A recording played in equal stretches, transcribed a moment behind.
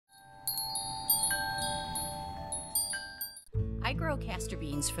I grow castor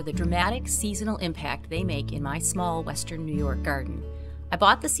beans for the dramatic seasonal impact they make in my small western New York garden. I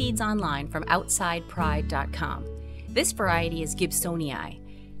bought the seeds online from OutsidePride.com. This variety is Gibsonii.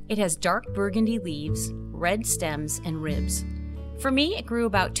 It has dark burgundy leaves, red stems, and ribs. For me, it grew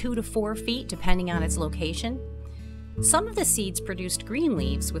about 2 to 4 feet depending on its location. Some of the seeds produced green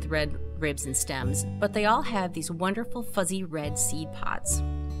leaves with red ribs and stems, but they all have these wonderful fuzzy red seed pods.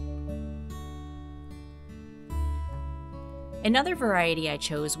 Another variety I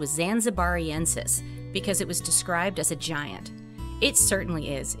chose was Zanzibariensis because it was described as a giant. It certainly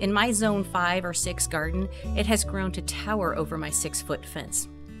is. In my zone 5 or 6 garden, it has grown to tower over my 6-foot fence.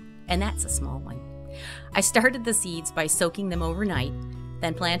 And that's a small one. I started the seeds by soaking them overnight,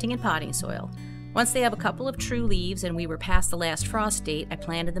 then planting in potting soil. Once they have a couple of true leaves and we were past the last frost date, I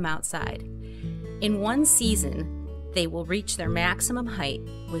planted them outside. In one season, they will reach their maximum height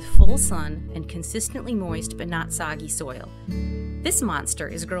with full sun and consistently moist but not soggy soil. This monster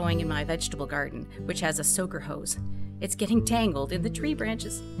is growing in my vegetable garden, which has a soaker hose. It's getting tangled in the tree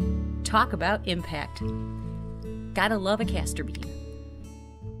branches. Talk about impact. Gotta love a castor bean.